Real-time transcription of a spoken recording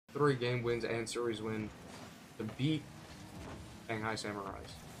3-game wins and series win to beat Shanghai Samurais.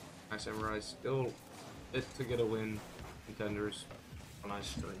 Shanghai Samurais still fit to get a win, contenders on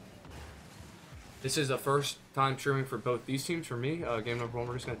ice 3. This is the first time streaming for both these teams for me. Game number 1,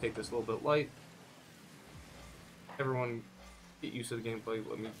 we're just going to take this a little bit light. Everyone get used to the gameplay.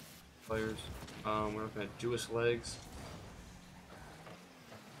 Let me players. We're looking at Jewish legs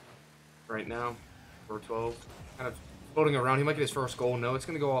right now. 4-12. Kind of floating around. He might get his first goal. No, it's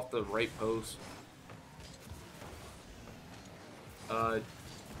going to go off the right post.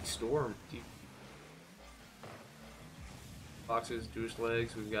 Storm. Foxes, Jewish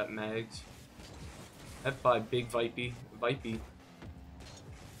legs. We've got Mags. F by Big Vipey.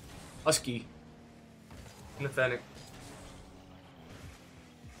 Husky. And the Fennec.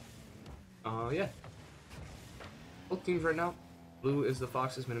 Yeah. Both teams right now. Blue is the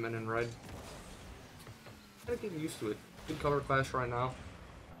Foxes, Minutemen in red. Kind of getting used to it. Good color clash right now.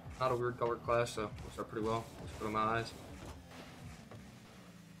 Not a weird color clash, so we'll start pretty well. Let's put on my eyes.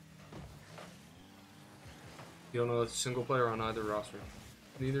 You don't know a single player on either roster.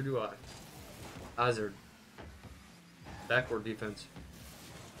 Neither do I. Hazard. Backward defense.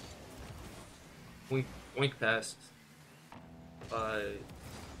 Wink pass. I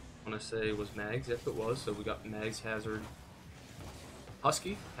want to say it was Mags. If it was, so we got Mags, Hazard,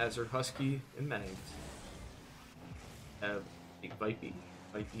 Husky, Hazard, Husky, and Mags. Have Big Vipey,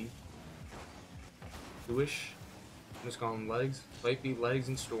 Jewish. I'm just calling legs, Vipey, legs,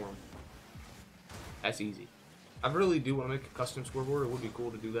 and Storm. That's easy. I really do want to make a custom scoreboard. It would be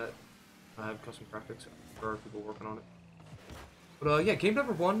cool to do that. I have custom graphics. There are people working on it. But yeah, game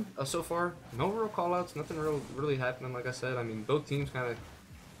number 1 so far. No real callouts. Nothing really happening. Like I said, I mean, both teams kind of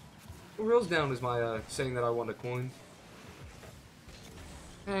reels down is my saying that I want to coin.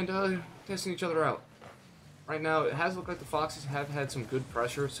 And testing each other out. Right now, it has looked like the Foxes have had some good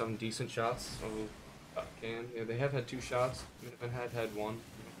pressure, some decent shots. So yeah, they have had 2 shots. Minutemen had 1.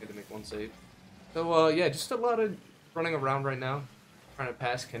 They had to make 1 save. So yeah, just a lot of running around right now, trying to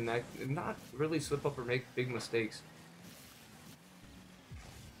pass, connect, and not really slip up or make big mistakes.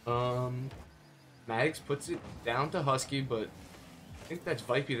 Mags puts it down to Husky, but I think that's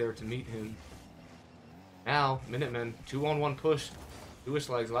Vipey there to meet him. Now, Minutemen, 2-on-1 push. Jewish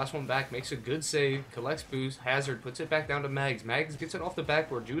legs, last one back, makes a good save, collects boost, Hazard puts it back down to Mags. Mags gets it off the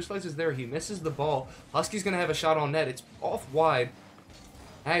backboard. Jewish legs is there, he misses the ball. Husky's gonna have a shot on net, it's off wide.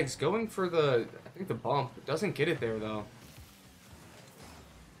 Mags going for the, I think the bump, doesn't get it there though.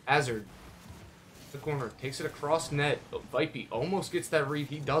 Hazard, the corner, takes it across net. Vipey almost gets that read,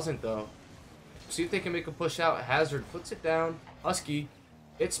 he doesn't though. See if they can make a push out. Hazard puts it down. Husky,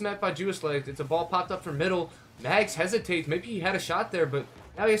 it's met by Jewish legs. It's a ball popped up from middle. Mags hesitates. Maybe he had a shot there, but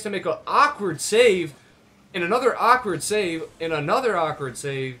now he has to make an awkward save, and another awkward save, and another awkward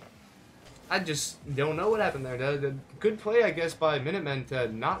save. I just don't know what happened there. The good play, I guess, by Minutemen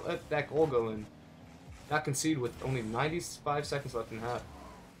to not let that goal go in. Not concede with only 95 seconds left in half.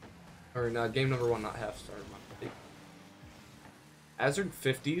 Or in game number 1, not half. Sorry, my mistake. Hazard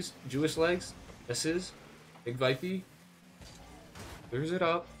 50s. Jewish legs. Misses. Big Vipey. Clears it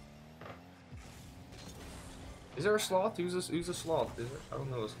up. Is there a sloth? Who's a sloth? Is there? I don't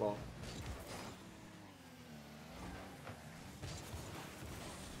know a sloth.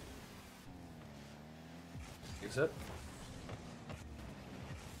 Is it?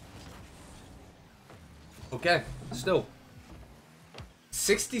 Okay, still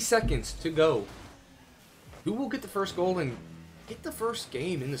 60 seconds to go. Who will get the first goal and get the first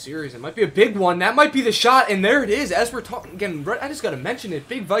game in the series? It might be a big one. That might be the shot, and there it is. As we're talking again, I just gotta mention it.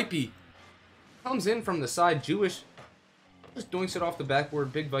 Big Vipey comes in from the side. Jewish just doinks it off the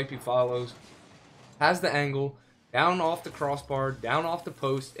backboard. Big Vipey follows. Has the angle. Down off the crossbar. Down off the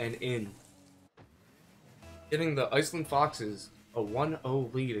post. And in. Giving the Iceland Foxes a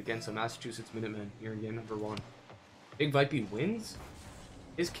 1-0 lead against the Massachusetts Minutemen here in game number 1. Big Vipey wins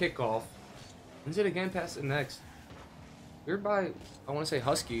his kickoff. Wins it again past the next. Weird by, I want to say,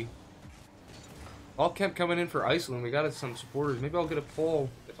 Husky. All kept coming in for Iceland. We got some supporters. Maybe I'll get a poll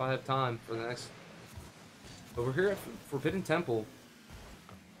if I have time for the next. But we're here at Forbidden Temple.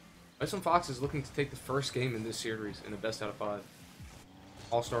 Iceland Foxes looking to take the first game in this series in the best out of 5.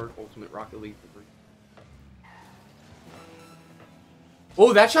 All-Star Ultimate Rocket League.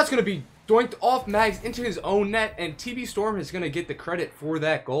 Oh, that shot's going to be doinked off Mags into his own net, and TB Storm is going to get the credit for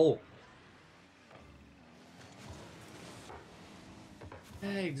that goal.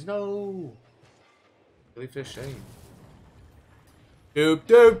 Mags, no. Really fish shame. Doop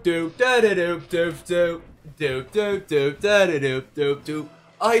doop doop da da doop doop doop doop doop doop da da doop doop doop.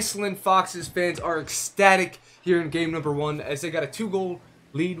 Iceland Foxes fans are ecstatic here in game number 1 as they got a 2-goal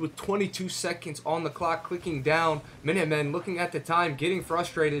lead with 22 seconds on the clock, clicking down. Minutemen looking at the time, getting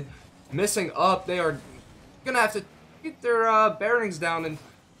frustrated, missing up. They are gonna have to get their bearings down and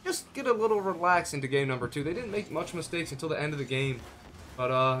just get a little relaxed into game number 2. They didn't make much mistakes until the end of the game,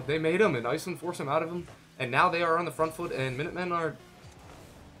 but they made them, and Iceland forced them out of them. And now they are on the front foot, and Minutemen are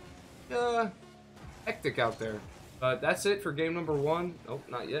hectic out there. But that's it for game number 1. Nope,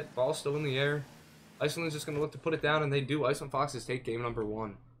 not yet. Ball's still in the air. Iceland's just going to look to put it down, and they do. Iceland Foxes take game number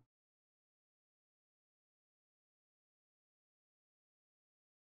 1.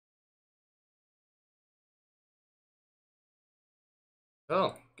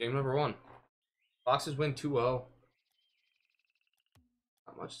 So, game number 1. Foxes win 2-0.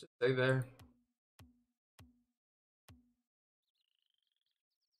 Not much to say there.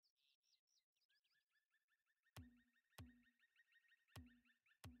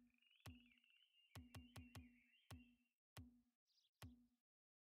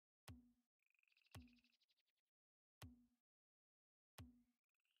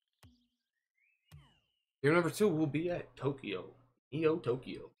 Game number 2 will be at Tokyo. Neo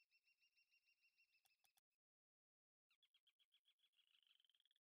Tokyo.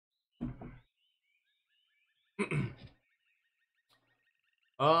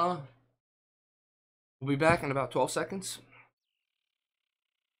 We'll be back in about 12 seconds.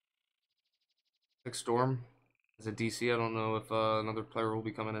 Big Storm is a DC. I don't know if another player will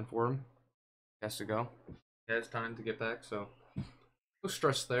be coming in for him. He has to go. He has time to get back, so no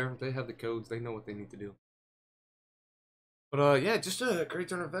stress there. They have the codes. They know what they need to do. But yeah, just a great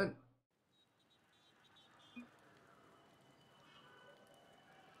turn event.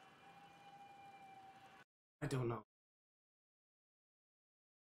 I don't know.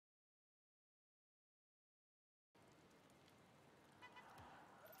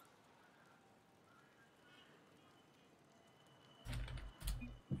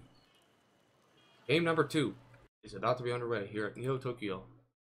 Game number 2 is about to be underway here at Neo Tokyo.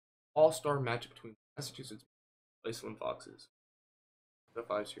 All-star match between Massachusetts and ICELAND FOXES. The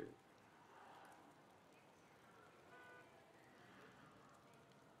 5 series.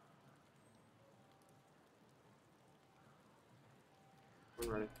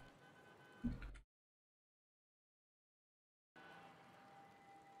 We're ready.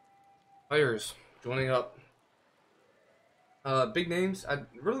 Players joining up. Big names. I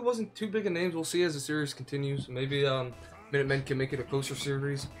really wasn't too big of names. We'll see as the series continues. Maybe Minutemen can make it a closer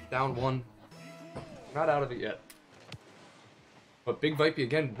series. Down 1. Not out of it yet. But Big Vipey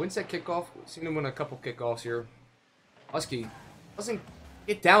again wins that kickoff. We've seen him win a couple kickoffs here. Husky doesn't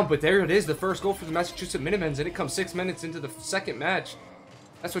get down, but there it is. The first goal for the Massachusetts Minutemens, and it comes 6 minutes into the second match.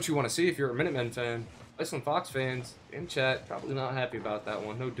 That's what you want to see if you're a Minutemen fan. Iceland Fox fans in chat probably not happy about that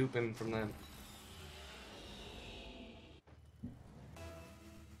one. No duping from them.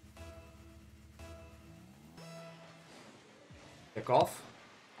 Kickoff.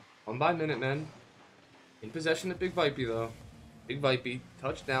 Won by Minutemen. In possession of Big Vipey, though. Big Vipey,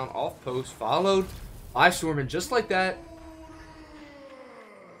 touchdown, off post, followed by Storm, and just like that,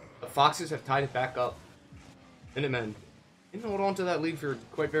 the Foxes have tied it back up. Minutemen didn't hold on to that lead for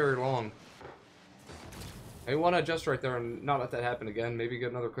quite very long. They want to adjust right there and not let that happen again. Maybe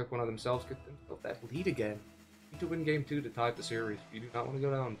get another quick one of themselves, get themselves that lead again. Need to win game 2 to tie up the series. You do not want to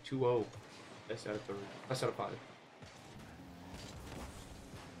go down 2-0. Best out of 3. Best out of 5.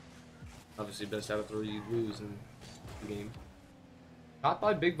 Obviously, best out of 3, you lose in the game. Caught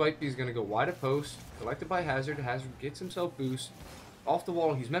by Big Vipey is going to go wide of post. Collected by Hazard. Hazard gets himself boost. Off the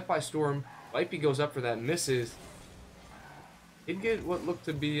wall. He's met by Storm. Vipey goes up for that. Misses. Did get what looked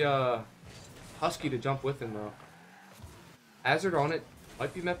to be Husky to jump with him, though. Hazard on it.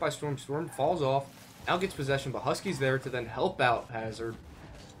 Vipey met by Storm. Storm falls off. Now gets possession, but Husky's there to then help out Hazard.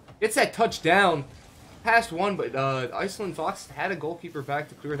 Gets that touchdown. Past one, but Iceland Fox had a goalkeeper back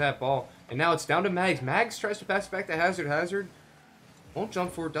to clear that ball. And now it's down to Mags. Mags tries to pass it back to Hazard. Hazard won't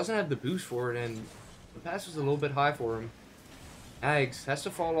jump for it, doesn't have the boost for it, and the pass was a little bit high for him. Mags has to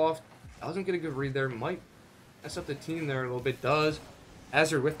fall off. Doesn't get a good read there. Might mess up the team there a little bit. Does.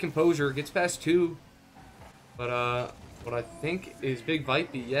 Hazard with composure. Gets past 2. But what I think is Big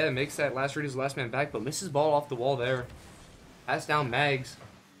Vipey, yeah, makes that last read as last man back, but misses ball off the wall there. Pass down Mags.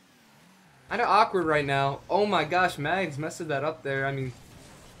 Kind of awkward right now. Oh my gosh, Mags messed that up there. I mean,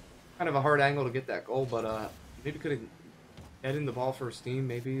 kind of a hard angle to get that goal, but maybe could have headed the ball for a steam.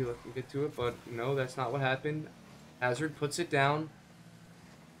 Maybe let them get to it, but no, that's not what happened. Hazard puts it down.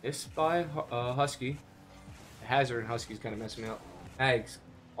 Missed by Husky. Hazard and Husky's kind of messing me up. Mags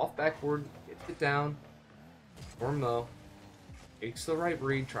off backboard, gets it down. Storm though takes the right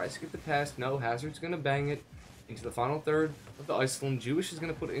read, tries to get the pass. No, Hazard's gonna bang it into the final third of the Iceland. Jewish is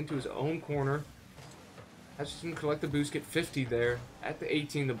going to put it into his own corner. Hutchinson collect the boost, get 50 there at the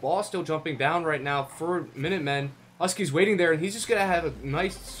 18. The ball still jumping down right now for Minutemen. Husky's waiting there, and he's just going to have a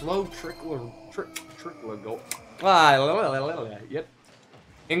nice, slow trickle goal. Yep.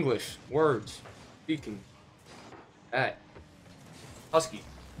 English, words, speaking. Alright. Husky.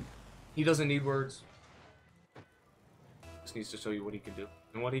 He doesn't need words. Just needs to show you what he can do.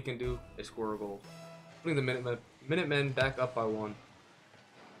 And what he can do is score a goal. Putting the Minutemen back up by 1.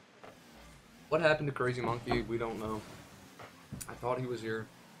 What happened to Crazy Monkey? We don't know. I thought he was here.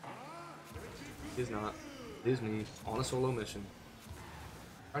 He's not. It is me on a solo mission.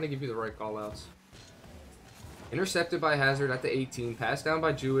 Trying to give you the right callouts. Intercepted by Hazard at the 18. Passed down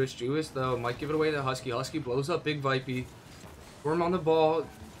by Jewish. Jewish, though, might give it away to Husky. Husky blows up Big Vipey. Storm on the ball.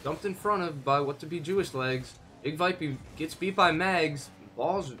 Dumped in front of by what to be Jewish legs. Big Vipey gets beat by Mags.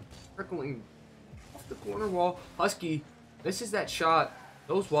 Ball's trickling off the corner wall. Husky misses that shot.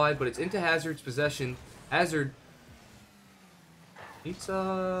 Goes wide, but it's into Hazard's possession. Hazard beats, who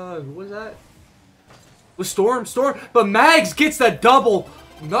was that? It was Storm, but Mags gets the double.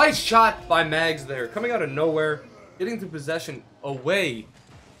 Nice shot by Mags there. Coming out of nowhere, getting the possession away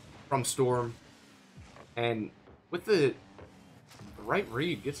from Storm. And with the right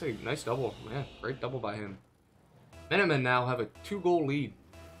read, gets a nice double. Man, great double by him. Minutemen now have a 2-goal lead.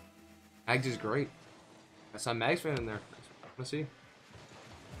 Mags is great. I saw Mags fan in there. Let's see.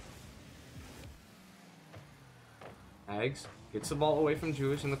 Mags gets the ball away from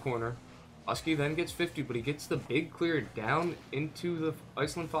Jewish in the corner. Husky then gets 50, but he gets the big clear down into the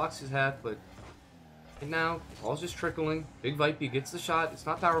Iceland Foxes half, but right now, ball's just trickling. Big Vipey gets the shot. It's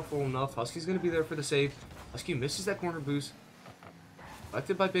not powerful enough. Husky's going to be there for the save. Husky misses that corner boost.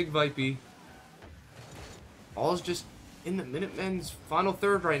 Collected by Big Vipey. Ball's just in the Minutemen's final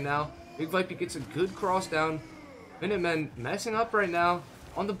third right now. Big Vipey gets a good cross down. Minutemen messing up right now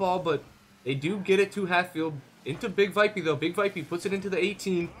on the ball, but they do get it to half field. Into Big Vipey, though. Big Vipey puts it into the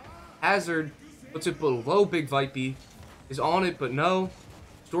 18. Hazard puts it below Big Vipey. Is on it, but no.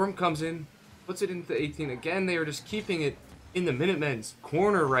 Storm comes in, puts it into the 18. Again, they are just keeping it in the Minutemen's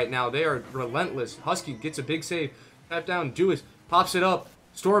corner right now. They are relentless. Husky gets a big save. Tap down. Jewish pops it up.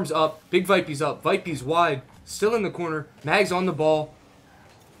 Storm's up. Big Vipey's up. Vipey's wide. Still in the corner. Mag's on the ball.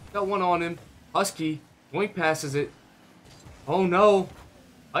 Got one on him. Husky. Boink passes it. Oh no.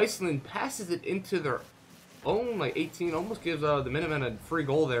 Iceland passes it into their own, like, 18. Almost gives the Minutemen a free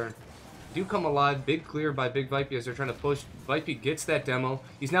goal there. Do come alive. Big clear by Big Vipey as they're trying to push. Vipey gets that demo.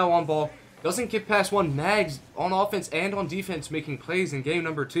 He's now on ball. Doesn't get past one. Mags on offense and on defense making plays in game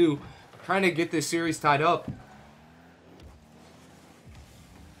number 2. Trying to get this series tied up.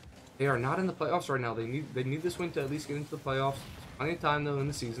 They are not in the playoffs right now. They need this win to at least get into the playoffs. Plenty of time, though, in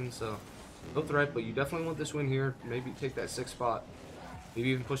the season, so no threat. But you definitely want this win here. Maybe take that 6th spot. Maybe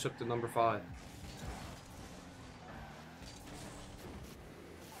even push up to number 5.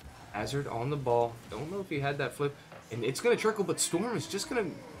 Hazard on the ball. Don't know if he had that flip. And it's going to trickle, but Storm is just going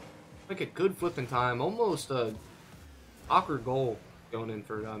to make a good flip in time. Almost a awkward goal going in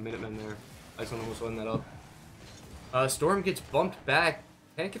for Minutemen there. Iceland almost letting that up. Storm gets bumped back.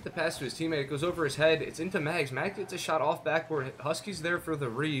 Can't get the pass to his teammate. It goes over his head. It's into Mags. Mags gets a shot off backboard. Husky's there for the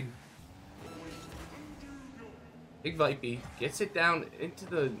read. Big Vipey gets it down into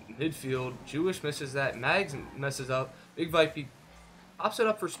the midfield. Jewish misses that. Mags messes up. Big Vipey pops it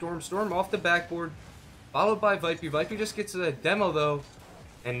up for Storm. Storm off the backboard. Followed by Vipey. Vipey just gets a demo, though.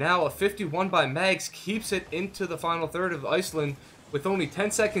 And now a 51 by Mags keeps it into the final third of Iceland with only 10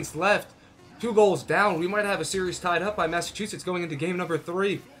 seconds left. 2 goals down. We might have a series tied up by Massachusetts going into game number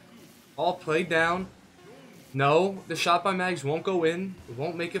 3. All played down. No, the shot by Mags won't go in. It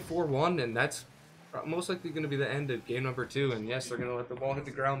won't make it 4-1, and that's most likely going to be the end of game number 2. And yes, they're going to let the ball hit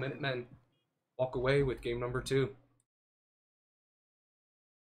the ground. Minutemen walk away with game number 2.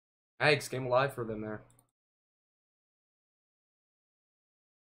 Mags came alive for them there.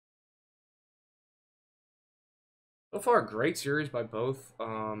 So far, a great series by both.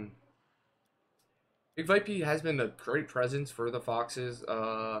 Big Vipey has been a great presence for the Foxes,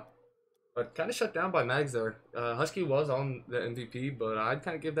 but kind of shut down by Mags there. Husky was on the MVP, but I'd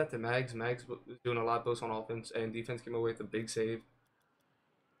kind of give that to Mags. Mags was doing a lot both on offense and defense, came away with a big save.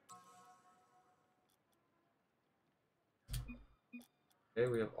 Okay,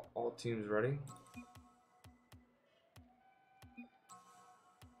 we have all teams ready.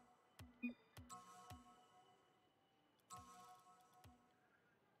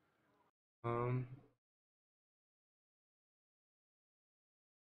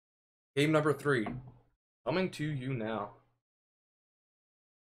 Game number 3, coming to you now.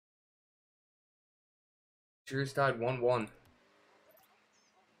 Series tied 1-1.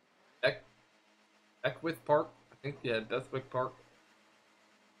 Beckwith Park, I think, yeah, Beckwith Park.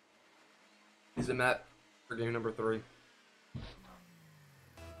 He's the map for game number 3.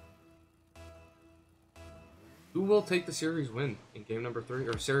 Who will take the series win in game number 3?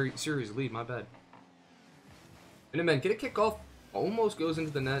 Or series lead, my bad. Minutemen get a kickoff. Almost goes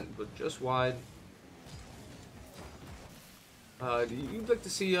into the net, but just wide. You'd like to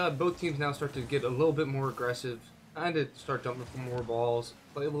see both teams now start to get a little bit more aggressive. Kind of start dumping for more balls.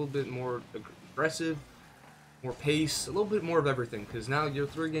 Play a little bit more aggressive. More pace. A little bit more of everything. Because now you're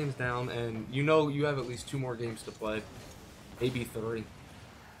 3 games down, and you know you have at least 2 more games to play. Maybe 3.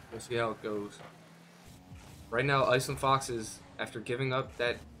 We'll see how it goes. Right now, Iceland Foxes, after giving up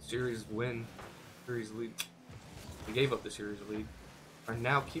that series lead, they gave up the series lead, are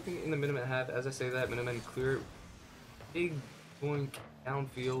now keeping it in the Minutemen half. As I say that, Minutemen clear, big boink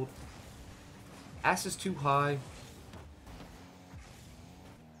downfield. Ass is too high.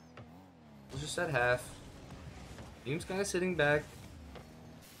 It's just at half. Team's kind of sitting back.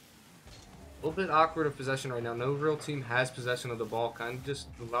 A little bit awkward of possession right now. No real team has possession of the ball. Kind of just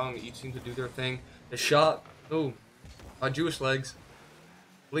allowing each team to do their thing. The shot. Oh, Jewish legs.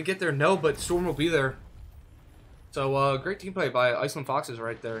 Will he get there? No, but Storm will be there. So, great team play by Iceland Foxes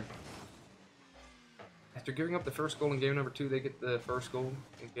right there. After giving up the first goal in game number 2, they get the first goal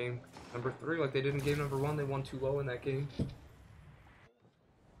in game number 3. Like they did in game number 1, they won 2-0 in that game.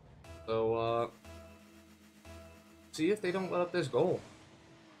 So, see if they don't let up this goal.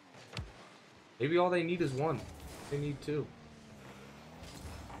 Maybe all they need is 1. They need 2.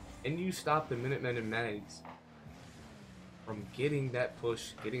 And you stop the Minutemen and Mags from getting that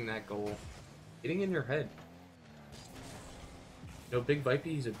push, getting that goal, getting in your head. You know, Big Vipey,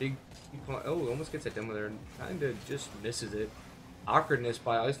 he's a big... Oh, almost gets that demo there and kind of just misses it. Awkwardness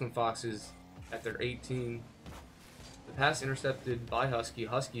by Iceland Foxes at their 18. The pass intercepted by Husky.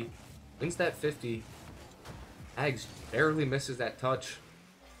 Husky wins that 50. Mags barely misses that touch.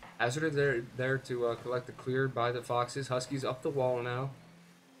 Hazard is there to collect the clear by the Foxes. Husky's up the wall now.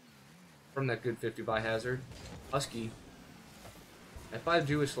 From that good 50 by Hazard. Husky. F5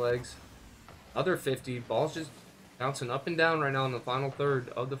 Jewish legs. Other 50. Ball's just bouncing up and down right now in the final third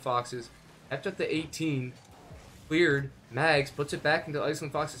of the Foxes. After the 18. Cleared. Mags puts it back into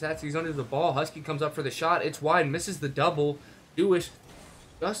Iceland Fox's hats. He's under the ball. Husky comes up for the shot. It's wide. Misses the double. Jewish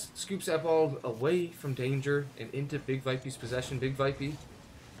just scoops that ball away from danger and into Big Vipey's possession. Big Vipey.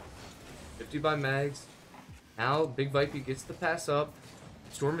 50 by Mags. Now Big Vipey gets the pass up.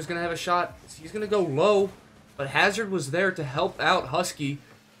 Storm is going to have a shot. He's going to go low, but Hazard was there to help out Husky.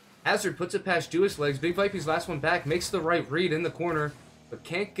 Hazard puts it past Jewish legs. Big Vipey's last one back. Makes the right read in the corner, but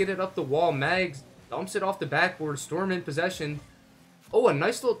can't get it up the wall. Mags dumps it off the backboard. Storm in possession. Oh, a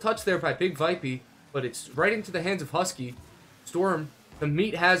nice little touch there by Big Vipey, but it's right into the hands of Husky. Storm to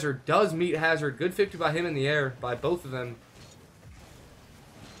meet Hazard. Does meet Hazard. Good 50 by him in the air by both of them.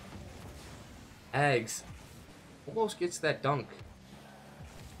 Ags almost gets that dunk.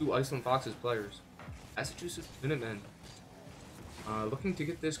 2 Iceland Foxes players. Massachusetts Minutemen looking to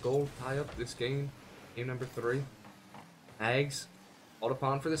get this goal, tie up this game. Game number 3. Mags called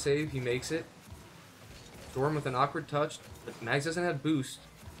upon for the save. He makes it. Storm with an awkward touch, but Mags doesn't have boost.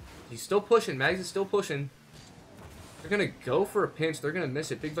 He's still pushing. Mags is still pushing. They're going to go for a pinch. They're going to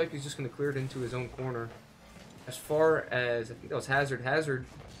miss it. Big Vipey's just going to clear it into his own corner. As far as, I think that was Hazard. Hazard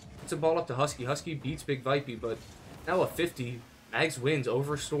puts the ball up to Husky. Husky beats Big Vipey, but now a 50. Mags wins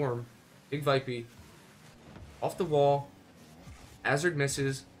over Storm. Big Vipey off the wall. Hazard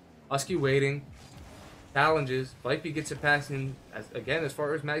misses. Husky waiting. Challenges. Vipey gets it past him. Again, as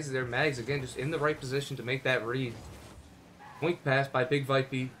far as Mags is there, Mags again just in the right position to make that read. Point pass by Big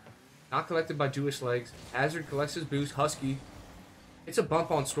Vipey. Not collected by Jewish legs. Hazard collects his boost. Husky. It's a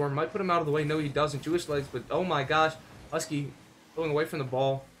bump on Storm. Might put him out of the way. No, he doesn't. Jewish legs, but oh my gosh. Husky going away from the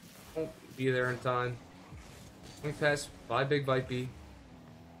ball. Won't be there in time. Point pass by Big Vipey.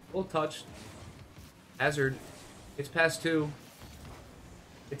 Little touch. Hazard. It's past 2.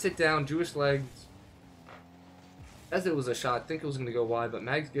 It's it down. Jewish legs. As it was a shot, I think it was going to go wide, but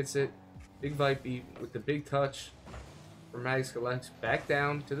Mags gets it. Big Vipey with the big touch. For Mags collects back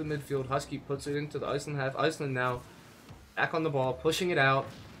down to the midfield. Husky puts it into the Iceland half. Iceland now back on the ball, pushing it out.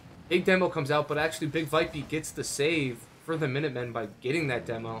 Big demo comes out, but actually Big Vipey gets the save for the Minutemen by getting that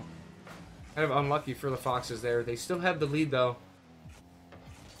demo. Kind of unlucky for the Foxes there. They still have the lead though.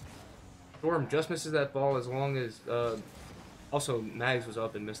 Storm just misses that ball as long as also Mags was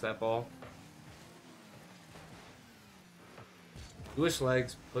up and missed that ball. Jewish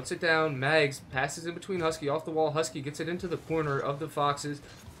legs puts it down. Mags passes in between Husky off the wall. Husky gets it into the corner of the Foxes.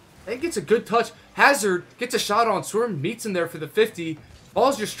 He gets a good touch. Hazard gets a shot on. Storm meets him there for the 50.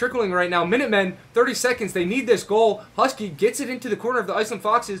 Ball's just trickling right now. Minutemen, 30 seconds. They need this goal. Husky gets it into the corner of the Iceland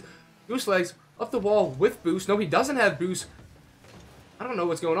Foxes. Goose Legs up the wall with boost. No, he doesn't have boost. I don't know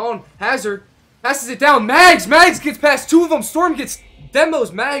what's going on. Hazard passes it down. Mags gets past two of them. Storm gets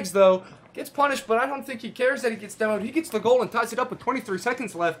demos. Mags, though, gets punished, but I don't think he cares that he gets demoed. He gets the goal and ties it up with 23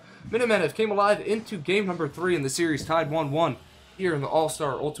 seconds left. Minutemen have came alive into game number 3 in the series, tied 1-1 here in the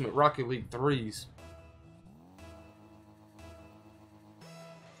All-Star Ultimate Rocket League 3s.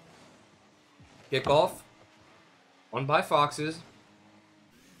 Kickoff, won by Foxes,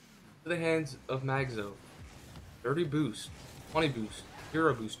 to the hands of Magzo. 30 boost, 20 boost,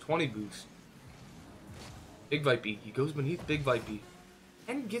 0 boost, 20 boost. Big Vipey, he goes beneath Big Vipey.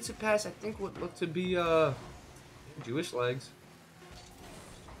 And gets it past, I think, what looked to be, Jewish legs.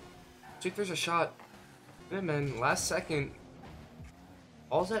 I think there's a shot. Minutemen, last second.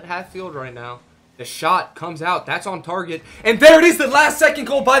 Ball's at half field right now. The shot comes out. That's on target. And there it is, the last second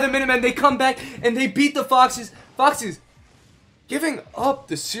goal by the Minutemen. They come back and they beat the Foxes. Foxes giving up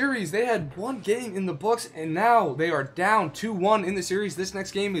the series. They had one game in the books and now they are down 2-1 in the series. This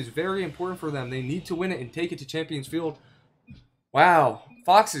next game is very important for them. They need to win it and take it to Champions Field. Wow.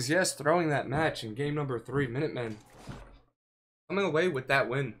 Foxes, yes, throwing that match in game number 3. Minutemen coming away with that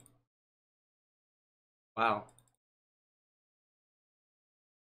win. Wow.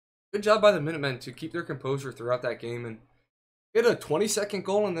 Good job by the Minutemen to keep their composure throughout that game and get a 20-second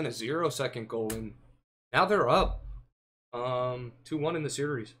goal and then a 0-second goal. And now they're up 2-1 in the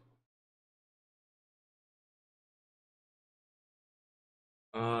series.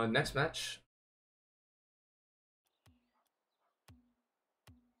 Next match.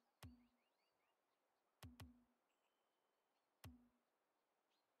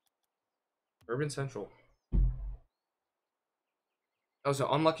 Urban Central. That was an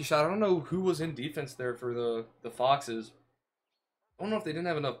unlucky shot. I don't know who was in defense there for the Foxes. I don't know if they didn't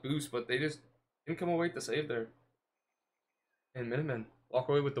have enough boost, but they just didn't come away with the save there. And Minutemen walk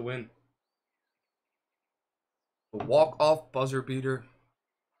away with the win. A walk-off buzzer beater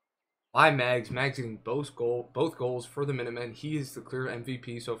by Mags. Mags getting both goals for the Minutemen. He is the clear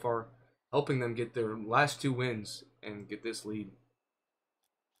MVP so far, helping them get their last 2 wins and get this lead.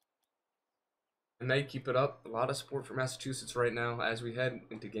 And they keep it up. A lot of support for Massachusetts right now as we head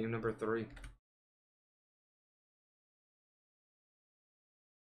into game number 3.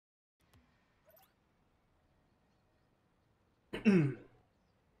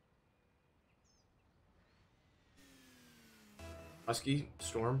 Husky,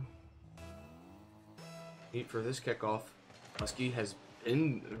 Storm. Meet for this kickoff. Husky has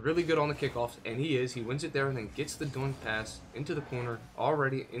been really good on the kickoffs, and he is. He wins it there and then gets the doink pass into the corner,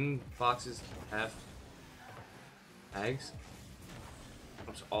 already in Fox's half. Mags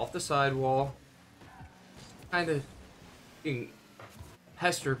comes off the sidewall, kind of being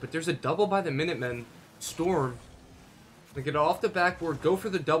pestered, but there's a double by the Minutemen. Storm gonna get off the backboard, go for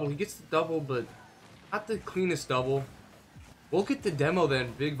the double. He gets the double, but not the cleanest double. We'll get the demo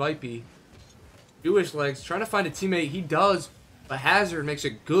then. Big Vipey, Jewish legs, trying to find a teammate. He does. But Hazard makes a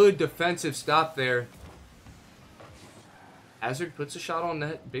good defensive stop there. Hazard puts a shot on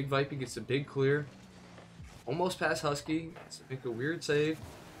net. Big Vipey gets a big clear. Almost past Husky. Has to make a weird save.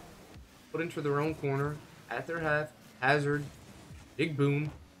 Put into their own corner. At their half. Hazard. Big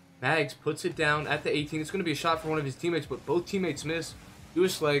boom. Mags puts it down at the 18. It's going to be a shot for one of his teammates, but both teammates miss.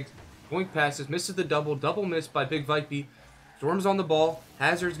 Jewish legs. Going passes. Misses the double. Double miss by Big Vipey. Storm's on the ball.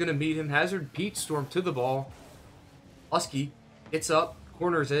 Hazard's going to meet him. Hazard beats Storm to the ball. Husky gets up,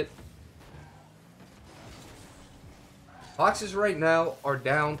 corners it. Foxes right now are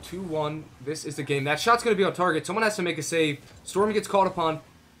down 2-1. This is the game. That shot's going to be on target. Someone has to make a save. Storm gets caught upon.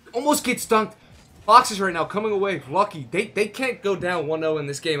 Almost gets dunked. Foxes right now coming away lucky. They can't go down 1-0 in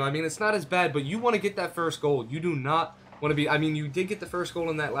this game. I mean, it's not as bad, but you want to get that first goal. You do not want to be... I mean, you did get the first goal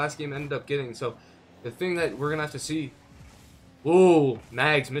in that last game, ended up getting. So, the thing that we're going to have to see... Whoa,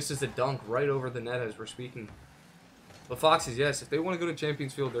 Mags misses the dunk right over the net as we're speaking. But Foxes, yes, if they want to go to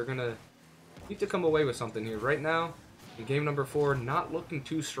Champions Field, they're going to need to come away with something here. Right now, in game number 4, not looking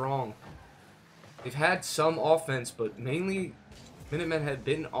too strong. They've had some offense, but mainly Minutemen have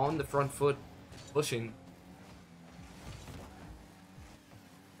been on the front foot, pushing.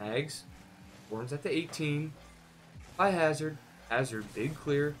 Mags, forms at the 18, by Hazard. Hazard, big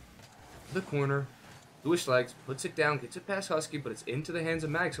clear, to the corner. Jewish legs, puts it down, gets it past Husky, but it's into the hands of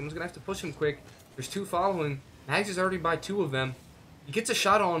Mags. Someone's going to have to push him quick. There's 2 following. Mags is already by 2 of them. He gets a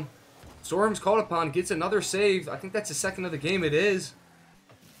shot on. Storm's called upon, gets another save. I think that's the second of the game. It is.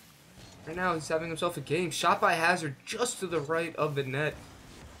 Right now, he's having himself a game. Shot by Hazard just to the right of the net.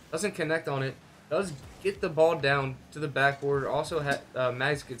 Doesn't connect on it. Does get the ball down to the backboard. Also,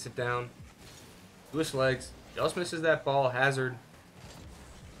 Mags gets it down. Jewish legs. Just misses that ball. Hazard.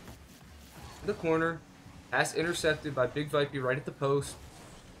 To the corner. Pass intercepted by Big Vipey right at the post.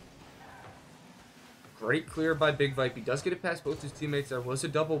 Great clear by Big Vipe. He does get it past both his teammates. There was a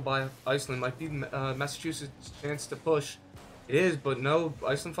double by Iceland. Might be Massachusetts' chance to push. It is, but no.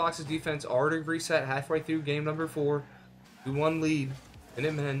 Iceland Fox's defense already reset halfway through game number 4. 2-1 lead.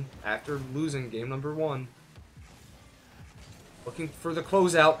 Minutemen, after losing game number 1. Looking for the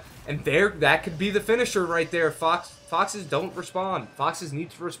closeout. And there, that could be the finisher right there. Foxes don't respond. Foxes need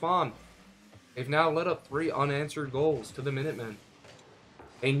to respond. They've now let up 3 unanswered goals to the Minutemen.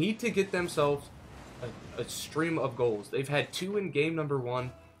 They need to get themselves a stream of goals. They've had 2 in game number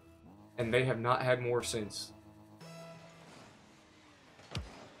 1, and they have not had more since.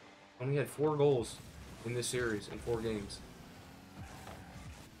 Only had 4 goals in this series in 4 games.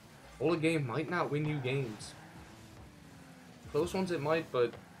 Goal a game might not win you games. Close ones it might,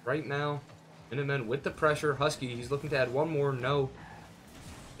 but right now, Minutemen with the pressure. Husky, he's looking to add 1 more. No.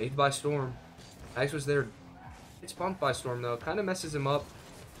 Made by Storm. Mags was there. It's bumped by Storm, though. Kind of messes him up.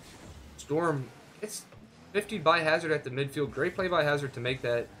 Storm gets 50 by Hazard at the midfield. Great play by Hazard to make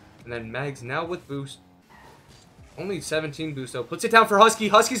that. And then Mags now with boost. Only 17 boost, though. Puts it down for Husky.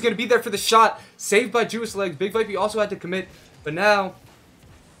 Husky's going to be there for the shot. Saved by Jewish legs. Big Vipey also had to commit. But now,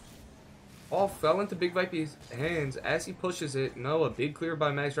 ball fell into Big Vipey's hands as he pushes it. No, a big clear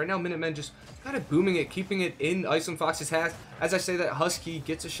by Mags. Right now, Minutemen just kind of booming it, keeping it in Iceland Fox's hands. As I say that, Husky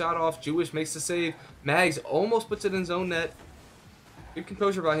gets a shot off. Jewish makes the save. Mags almost puts it in his own net. Good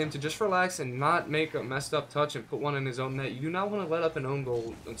composure by him to just relax and not make a messed up touch and put one in his own net. You do not want to let up an own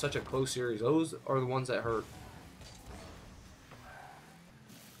goal in such a close series. Those are the ones that hurt.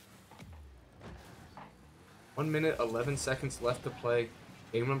 One minute, 11 seconds left to play.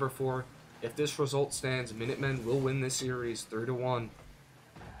 Game number 4. If this result stands, Minutemen will win this series 3-1.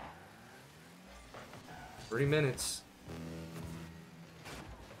 3 minutes.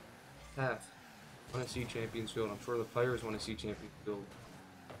 Half. Want to see Champions Field. I'm sure the players want to see Champions Field.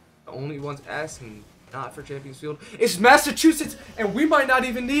 The only ones asking not for Champions Field is Massachusetts, and we might not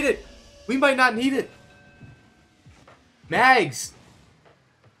even need it. We might not need it. Mags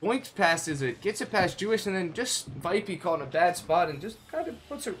boinks passes it, gets it past Jewish, and then just Vipey caught in a bad spot and just kind of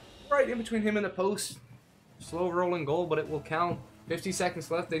puts it right in between him and the post. Slow rolling goal, but it will count. 50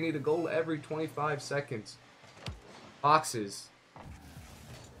 seconds left. They need a goal every 25 seconds. Foxes.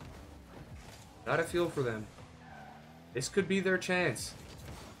 Got a feel for them. This could be their chance.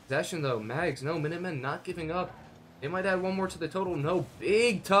 Possession though. Mags. No. Minutemen not giving up. They might add 1 more to the total. No.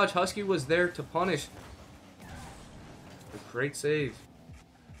 Big touch. Husky was there to punish. A great save.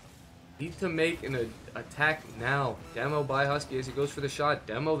 Need to make an attack now. Demo by Husky as he goes for the shot.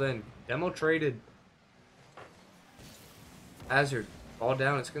 Demo then. Demo traded. Hazard. Ball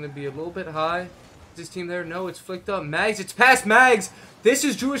down. It's going to be a little bit high. Is this team there? No, it's flicked up. Mags. It's past Mags. This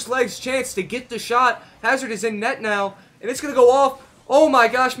is Jewish Legs' chance to get the shot. Hazard is in net now. And it's going to go off. Oh my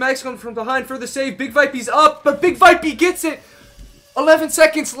gosh. Mags comes from behind for the save. Big Vipey's up. But Big Vipey gets it. 11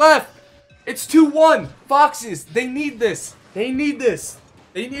 seconds left. It's 2-1. Foxes. They need this. They need this.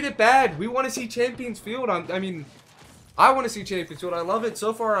 They need it bad. We want to see Champions Field. I mean, I want to see Champions Field. I love it.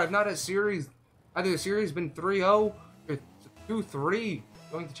 So far, I've not had a series. I think the series has been 3-0 or 2-3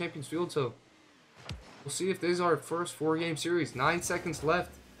 going to Champions Field. So we'll see if this is our first 4-game series. 9 seconds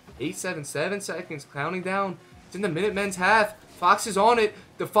left. 8, 7, 7 seconds. Counting down. It's in the Minutemen's half. Fox is on it.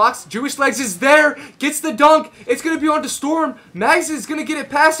 The Fox, Jewish Legs is there. Gets the dunk. It's going to be on to Storm. Mags is going to get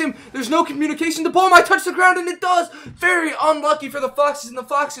it past him. There's no communication. The ball might touch the ground, and it does. Very unlucky for the Foxes, and the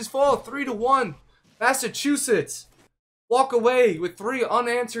Foxes fall 3-1. Massachusetts walk away with 3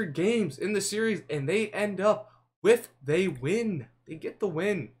 unanswered games in the series, and they end up with they win. They get the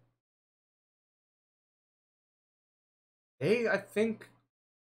win. They, I think,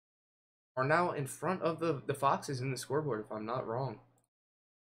 are now in front of the Foxes in the scoreboard, if I'm not wrong.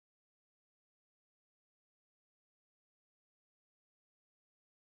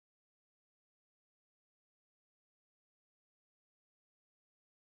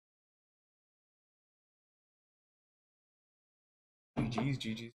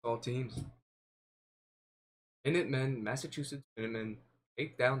 GG's all teams. Minutemen, Massachusetts Minutemen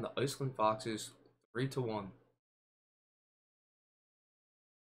take down the Iceland Foxes 3-1.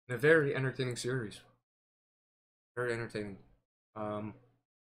 In a very entertaining series. Very entertaining.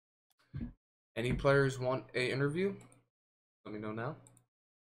 Any players want an interview? Let me know now.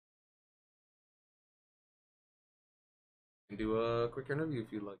 And do a quick interview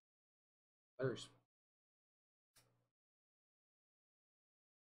if you'd like. Players.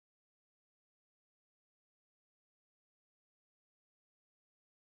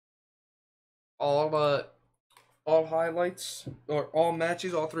 all highlights or all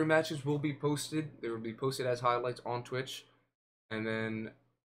matches, all 3 matches will be posted. They will be posted as highlights on Twitch, and then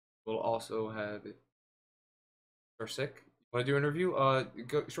we'll also have it. Are sick? Want to do an interview?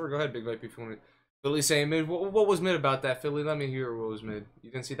 Sure. Go ahead, Big Vipe, if you want to. Philly saying mid. What was mid about that, Philly? Let me hear what was mid. You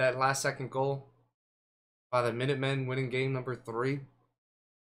didn't see that last second goal by the Minutemen winning game number 3.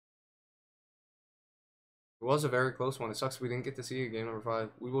 It was a very close one. It sucks we didn't get to see it game number 5.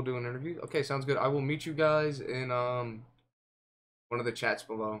 We will do an interview. Okay, sounds good. I will meet you guys in one of the chats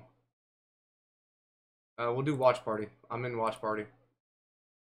below. We'll do watch party. I'm in watch party.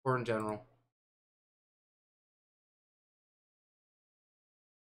 Or in general.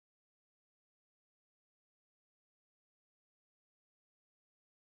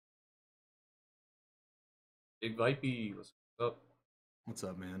 Big Vipey, what's up? What's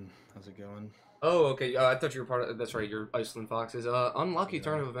up, man? How's it going? Oh, okay. I thought you were part of. That's right. You're Iceland Foxes. Unlucky Yeah.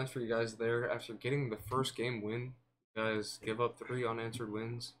 turn of events for you guys there. After getting the first game win, you guys give up 3 unanswered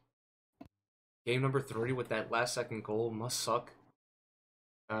wins. Game number 3 with that last second goal must suck.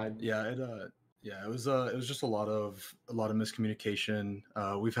 Yeah, it was just a lot of miscommunication.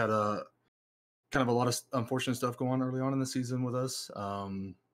 We've had a lot of unfortunate stuff going on early on in the season with us.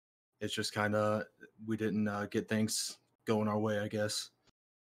 It's just kind of we didn't get things going our way, I guess.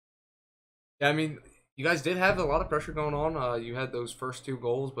 Yeah, I mean, you guys did have a lot of pressure going on. You had those first 2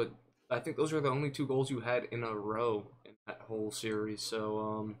 goals, but I think those are the only 2 goals you had in a row in that whole series.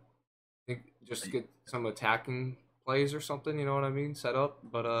 So, I think just get some attacking plays or something, you know what I mean, set up.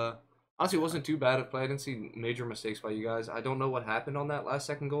 But honestly, it wasn't too bad of play. I didn't see major mistakes by you guys. I don't know what happened on that last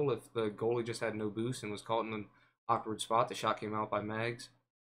second goal. If the goalie just had no boost and was caught in an awkward spot, the shot came out by Mags.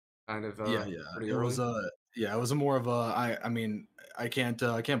 Kind of Yeah. pretty It early. was it was a more of a I mean I can't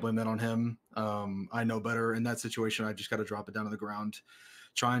blame that on him. I know better in that situation. I just got to drop it down to the ground,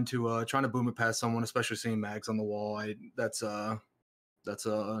 trying to boom it past someone, especially seeing Mags on the wall. That's a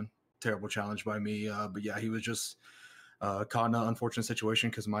terrible challenge by me. But yeah, he was just caught in an unfortunate situation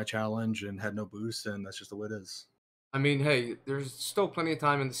because of my challenge and had no boost, and that's just the way it is. I mean, hey, there's still plenty of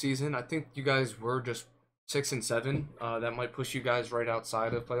time in the season. I think you guys were just 6 and 7. That might push you guys right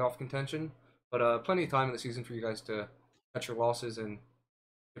outside of playoff contention. But plenty of time in the season for you guys to cut your losses and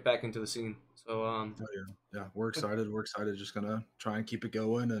get back into the scene. So Oh, yeah, we're excited. We're excited. Just gonna try and keep it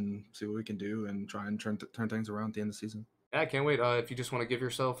going and see what we can do and try and turn things around at the end of the season. yeah, I can't wait. If you just want to give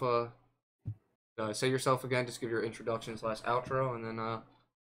yourself say yourself again, just give your introduction / outro, and then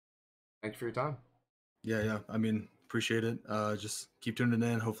thank you for your time. Yeah. I mean, appreciate it. Just keep tuning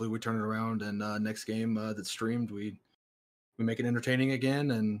in. Hopefully, we turn it around, and next game that's streamed, we make it entertaining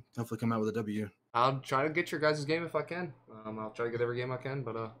again, and hopefully come out with a W. I'll try to get your guys' game if I can. I'll try to get every game I can,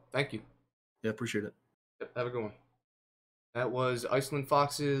 but thank you. Yeah, appreciate it. Yep, have a good one. That was Iceland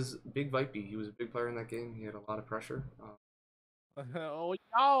Fox's Big Vipey. He was a big player in that game. He had a lot of pressure. Oh,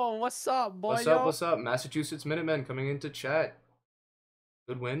 yo, what's up, boy? What's up? What's up? Massachusetts Minutemen coming into chat.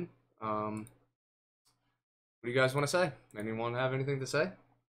 Good win. What do you guys want to say? Anyone have anything to say?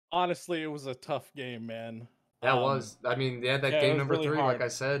 Honestly, it was a tough game, man. That was. I mean, yeah, that game number really 3, hard. like I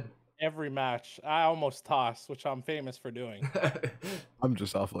said. Every match, I almost tossed, which I'm famous for doing. I'm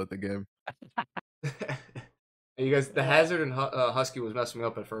just awful at the game. You guys, the Hazard and Husky was messing me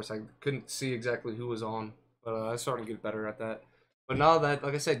up at first. I couldn't see exactly who was on, but I started to get better at that. But now that,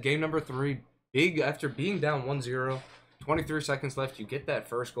 like I said, game number 3, big after being down 1-0, 23 seconds left, you get that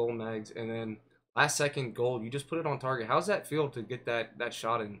first goal, Mags, and then last second goal, you just put it on target. How's that feel to get that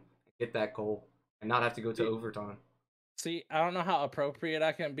shot and get that goal and not have to go to overtime? See, I don't know how appropriate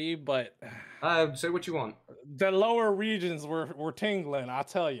I can be, but Say what you want. the lower regions were tingling, I'll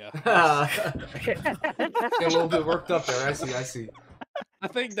tell you. Getting a little bit worked up there. I see. I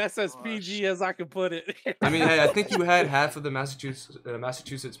think that's as PG as I can put it. I mean, hey, I think you had half of the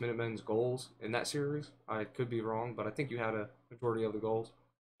Massachusetts Minutemen's goals in that series. I could be wrong, but I think you had a majority of the goals.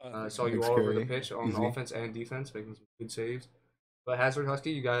 I saw you all over the pitch on offense and defense, making some good saves. But Hazard,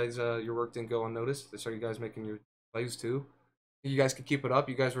 Husky, you guys, your work didn't go unnoticed. I saw you guys making your plays too. You guys could keep it up.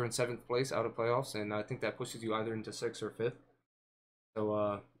 You guys were in 7th place out of playoffs, and I think that pushes you either into 6th or 5th.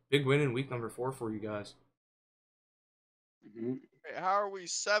 So, big win in week number 4 for you guys. Wait, how are we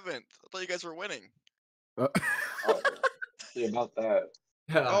 7th? I thought you guys were winning. See about that.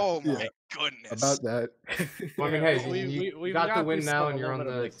 Oh my goodness. About that. Well, I mean, hey, you got the win through now, some and you're a on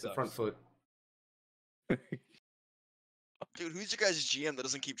little the bit of front mix-ups. foot. Dude, who's your guys' GM that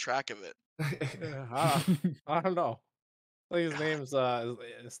doesn't keep track of it? I don't know. I think his name's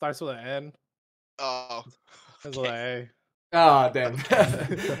it starts with an N. Oh. Ends with Okay. an Ah, damn.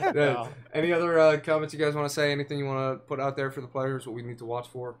 No. Any other comments you guys want to say? Anything you want to put out there for the players? What we need to watch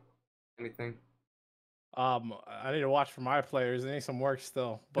for? Anything? I need to watch for my players. They need some work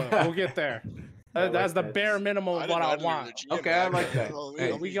still, but we'll get there. That's the bare minimum of what I want. Okay, I like that.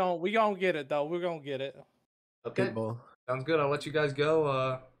 Hey. We gonna get it though. We're gonna get it. Okay, Ball. sounds good. I'll let you guys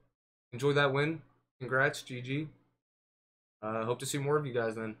go. Enjoy that win. Congrats, GG. Hope to see more of you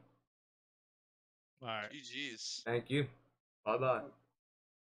guys then. All right. GG's. Thank you. Bye-bye.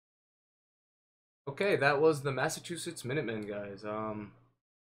 Okay, that was the Massachusetts Minutemen, guys. The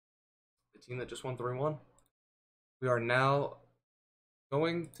team that just won 3-1. We are now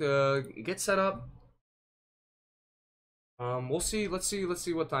going to get set up. We'll see. Let's see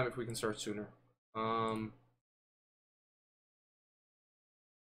what time if we can start sooner.